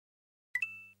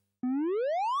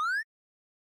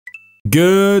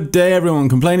Good day everyone,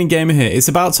 Complaining Gamer here. It's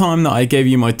about time that I gave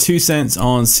you my 2 cents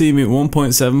on Cemu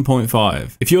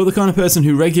 1.7.5. If you're the kind of person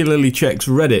who regularly checks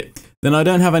Reddit, then I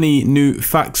don't have any new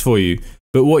facts for you.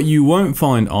 But what you won't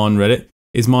find on Reddit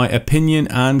is my opinion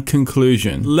and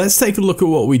conclusion. Let's take a look at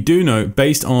what we do know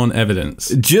based on evidence.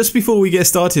 Just before we get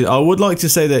started, I would like to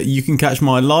say that you can catch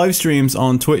my live streams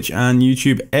on Twitch and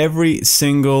YouTube every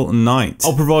single night.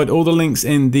 I'll provide all the links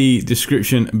in the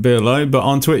description below, but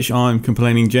on Twitch I'm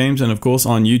Complaining James, and of course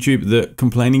on YouTube the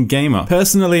Complaining Gamer.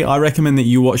 Personally, I recommend that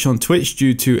you watch on Twitch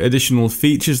due to additional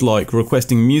features like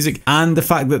requesting music and the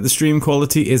fact that the stream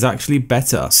quality is actually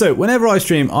better. So whenever I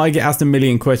stream, I get asked a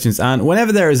million questions, and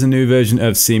whenever there is a new version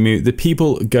of Cemu, the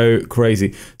people go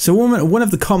crazy. So one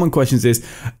of the common questions is,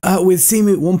 with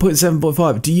Cemu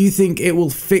 1.7.5, do you think it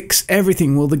will fix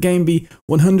everything? Will the game be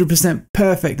 100%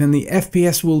 perfect and the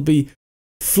FPS will be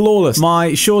flawless?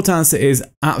 My short answer is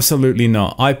absolutely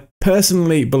not. I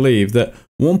personally believe that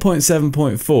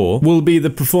 1.7.4 will be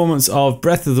the performance of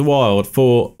Breath of the Wild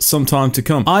for some time to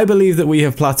come. I believe that we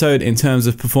have plateaued in terms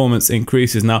of performance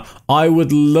increases. Now, I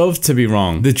would love to be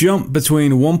wrong. The jump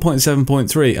between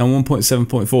 1.7.3 and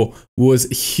 1.7.4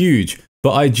 was huge,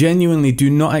 but I genuinely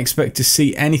do not expect to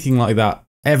see anything like that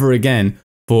ever again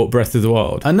for Breath of the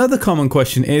Wild. Another common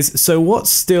question is, so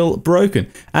what's still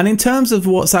broken? And in terms of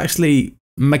what's actually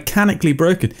mechanically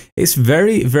broken, it's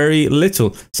very, very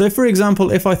little. So for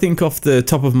example, if I think off the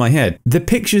top of my head, the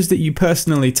pictures that you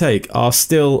personally take are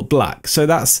still black, so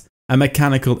that's a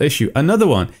mechanical issue. Another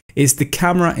one is the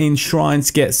camera in shrines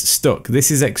gets stuck.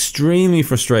 This is extremely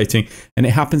frustrating and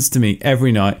it happens to me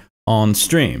every night on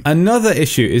stream. Another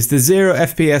issue is the 0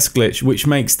 FPS glitch, which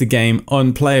makes the game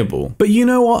unplayable. But you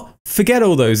know what? Forget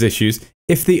all those issues.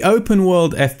 If the open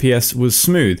world FPS was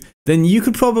smooth, then you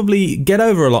could probably get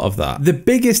over a lot of that. The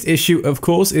biggest issue, of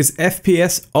course, is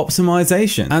FPS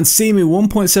optimization. And Cemu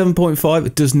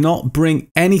 1.7.5 does not bring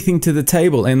anything to the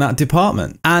table in that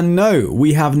department. And no,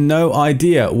 we have no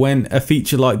idea when a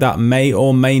feature like that may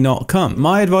or may not come.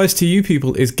 My advice to you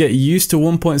people is get used to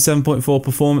 1.7.4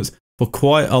 performance for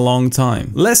quite a long time.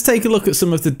 Let's take a look at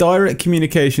some of the direct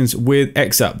communications with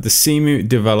XApp, the Cemu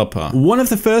developer. One of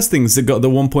the first things that got the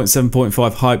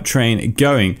 1.7.5 hype train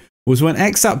going was when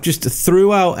XApp just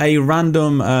threw out a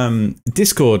random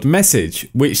Discord message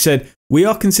which said, "We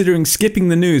are considering skipping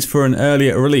the news for an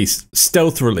earlier release,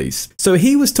 stealth release." So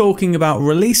he was talking about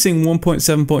releasing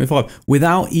 1.7.5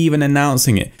 without even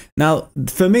announcing it. Now,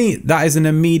 for me, that is an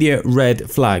immediate red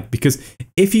flag, because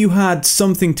if you had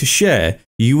something to share,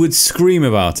 you would scream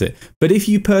about it. But if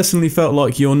you personally felt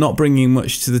like you're not bringing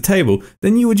much to the table,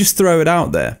 then you would just throw it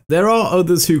out there. There are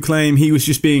others who claim he was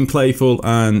just being playful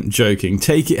and joking.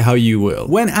 Take it how you will.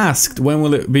 When asked when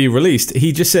will it be released,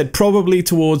 he just said probably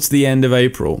towards the end of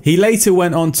April. He later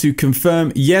went on to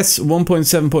confirm, yes,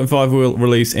 1.7.5 will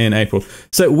release in April.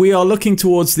 So we are looking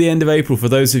towards the end of April for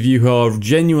those of you who are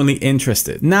genuinely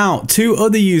interested. Now, two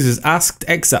other users asked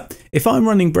XApp, if I'm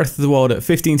running Breath of the Wild at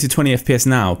 15 to 20 FPS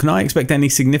now, can I expect any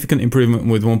significant improvement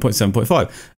with 1.7.5?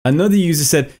 Another user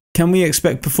said, can we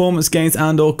expect performance gains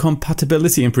and or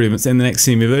compatibility improvements in the next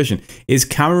Cemu version? Is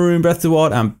Cameroon Breath of the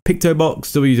Wild and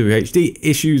PictoBox WWHD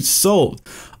issues solved?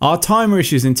 Are timer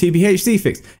issues in TBHD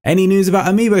fixed? Any news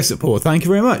about Amiibo support? Thank you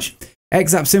very much.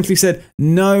 XApp simply said,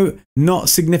 no, not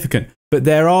significant, but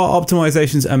there are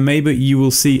optimizations and maybe you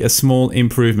will see a small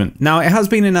improvement. Now, it has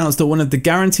been announced that one of the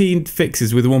guaranteed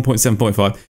fixes with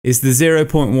 1.7.5 is the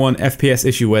 0.1 FPS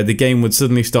issue where the game would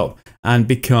suddenly stop and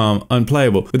become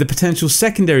unplayable, with the potential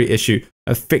secondary issue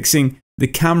of fixing the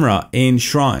camera in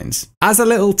shrines. As a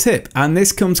little tip, and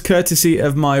this comes courtesy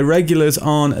of my regulars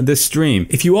on the stream,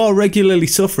 if you are regularly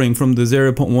suffering from the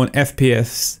 0.1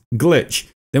 FPS glitch,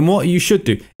 then what you should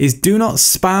do is do not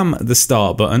spam the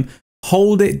start button,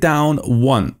 hold it down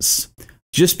once.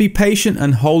 Just be patient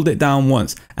and hold it down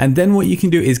once. And then what you can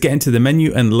do is get into the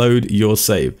menu and load your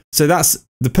save. So that's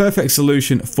the perfect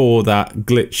solution for that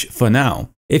glitch for now.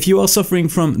 If you are suffering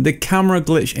from the camera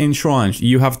glitch in shrines,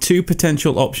 you have two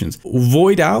potential options.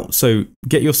 Void out, so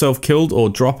get yourself killed or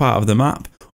drop out of the map,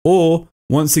 or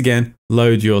once again,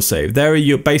 load your save. There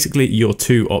are basically your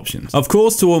two options. Of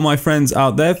course, to all my friends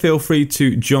out there, feel free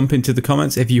to jump into the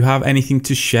comments if you have anything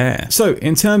to share. So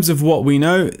in terms of what we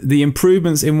know, the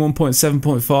improvements in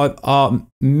 1.7.5 are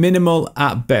minimal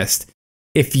at best.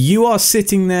 If you are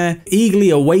sitting there eagerly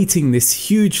awaiting this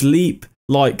huge leap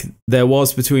like there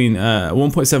was between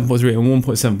 1.7.3 and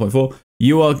 1.7.4,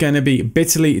 you are going to be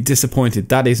bitterly disappointed.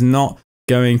 That is not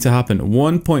going to happen.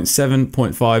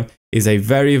 1.7.5 is a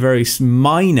very, very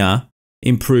minor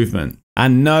improvement.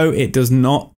 And no, it does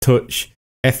not touch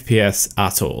FPS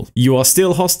at all. You are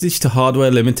still hostage to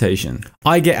hardware limitation.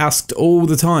 I get asked all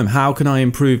the time, how can I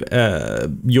improve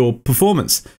your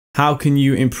performance? How can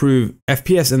you improve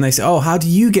FPS? And they say, oh, how do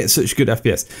you get such good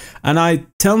FPS? And I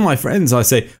tell my friends, I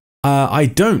say, I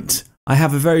don't. I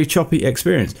have a very choppy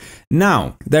experience.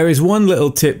 Now, there is one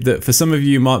little tip that for some of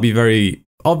you might be very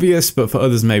obvious, but for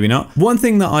others maybe not. One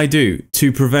thing that I do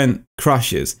to prevent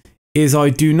crashes is I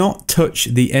do not touch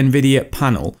the NVIDIA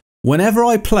panel. Whenever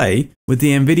I play with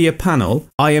the NVIDIA panel,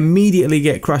 I immediately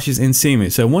get crashes in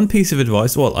Cemu. So one piece of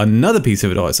advice, well, another piece of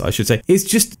advice I should say, is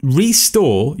just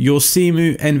restore your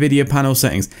Cemu NVIDIA panel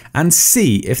settings and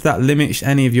see if that limits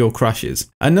any of your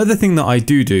crashes. Another thing that I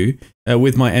do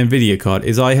with my NVIDIA card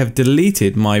is I have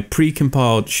deleted my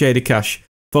pre-compiled shader cache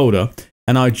folder,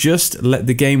 and I just let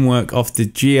the game work off the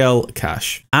GL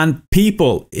cache. And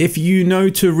people, if you know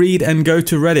to read and go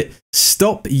to Reddit,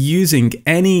 stop using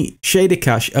any shader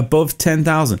cache above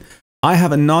 10,000. I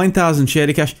have a 9,000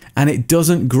 shader cache and it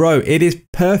doesn't grow. It is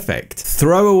perfect.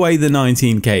 Throw away the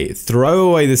 19K, throw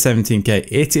away the 17K.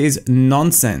 It is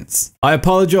nonsense. I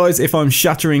apologize if I'm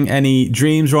shattering any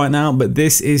dreams right now, but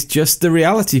this is just the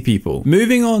reality, people.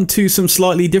 Moving on to some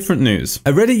slightly different news.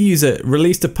 A Reddit user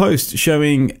released a post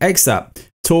showing XApp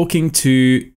talking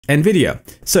to NVIDIA.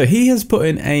 So he has put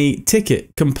in a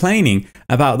ticket complaining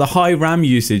about the high RAM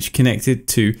usage connected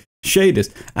to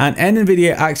shaders, and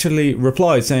NVIDIA actually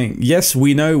replied saying, yes,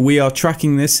 we know, we are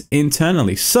tracking this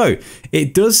internally. So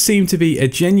it does seem to be a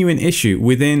genuine issue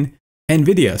within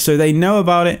NVIDIA. So they know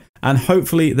about it and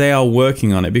hopefully they are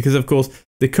working on it, because of course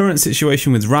the current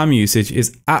situation with RAM usage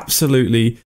is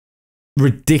absolutely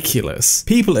ridiculous.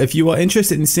 People, if you are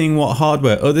interested in seeing what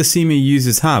hardware other Cemu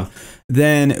users have,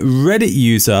 then Reddit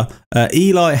user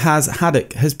Eli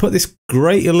Haddock has put this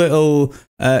great little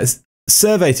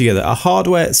survey together, a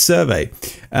hardware survey,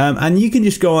 and you can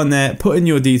just go on there, put in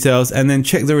your details, and then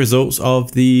check the results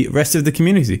of the rest of the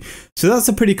community. So that's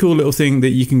a pretty cool little thing that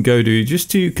you can go do just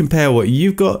to compare what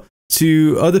you've got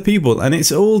to other people, and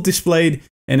it's all displayed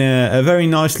in a very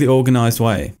nicely organized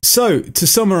way. So to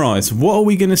summarize, what are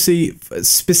we going to see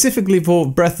specifically for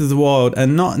Breath of the Wild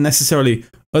and not necessarily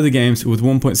other games with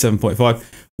 1.7.5?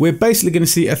 We're basically going to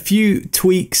see a few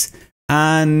tweaks,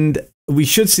 and we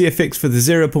should see a fix for the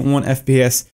 0.1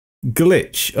 FPS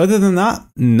glitch. Other than that,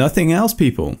 nothing else,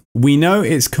 people. We know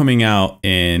it's coming out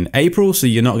in April, so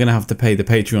you're not going to have to pay the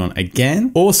Patreon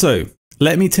again. Also,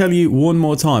 let me tell you one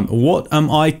more time, what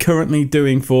am I currently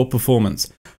doing for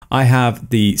performance? I have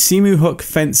the Cemu Hook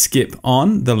Fence Skip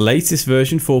on, the latest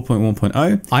version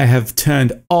 4.1.0. I have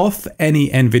turned off any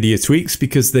NVIDIA tweaks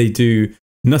because they do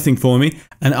nothing for me,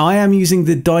 and I am using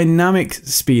the dynamic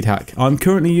speed hack. I'm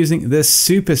currently using the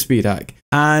super speed hack,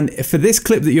 and for this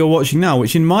clip that you're watching now,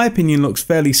 which in my opinion looks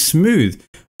fairly smooth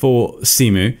for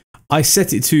Cemu, I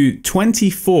set it to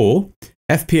 24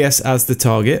 FPS as the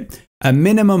target, a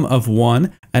minimum of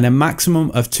 1 and a maximum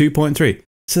of 2.3.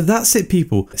 So that's it,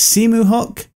 people. Cemu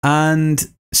Hook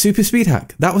and super speed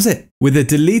hack, that was it, with a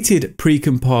deleted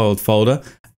pre-compiled folder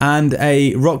and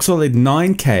a rock solid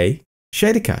 9K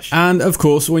shader cache. And of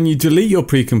course, when you delete your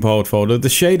pre-compiled folder, the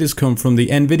shaders come from the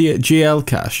NVIDIA GL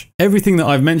cache. Everything that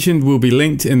I've mentioned will be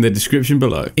linked in the description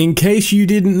below. In case you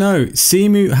didn't know,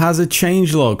 Cemu has a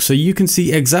changelog, so you can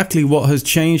see exactly what has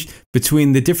changed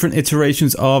between the different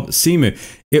iterations of Cemu.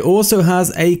 It also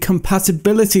has a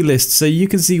compatibility list, so you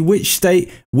can see which state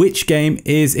which game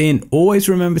is in. Always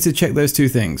remember to check those two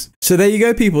things. So there you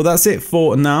go, people. That's it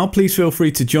for now. Please feel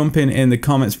free to jump in the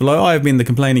comments below. I have been the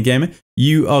Complaining Gamer.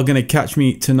 You are going to catch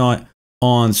me tonight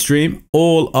on stream.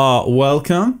 All are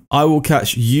welcome. I will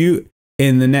catch you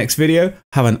in the next video.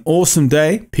 Have an awesome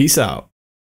day. Peace out.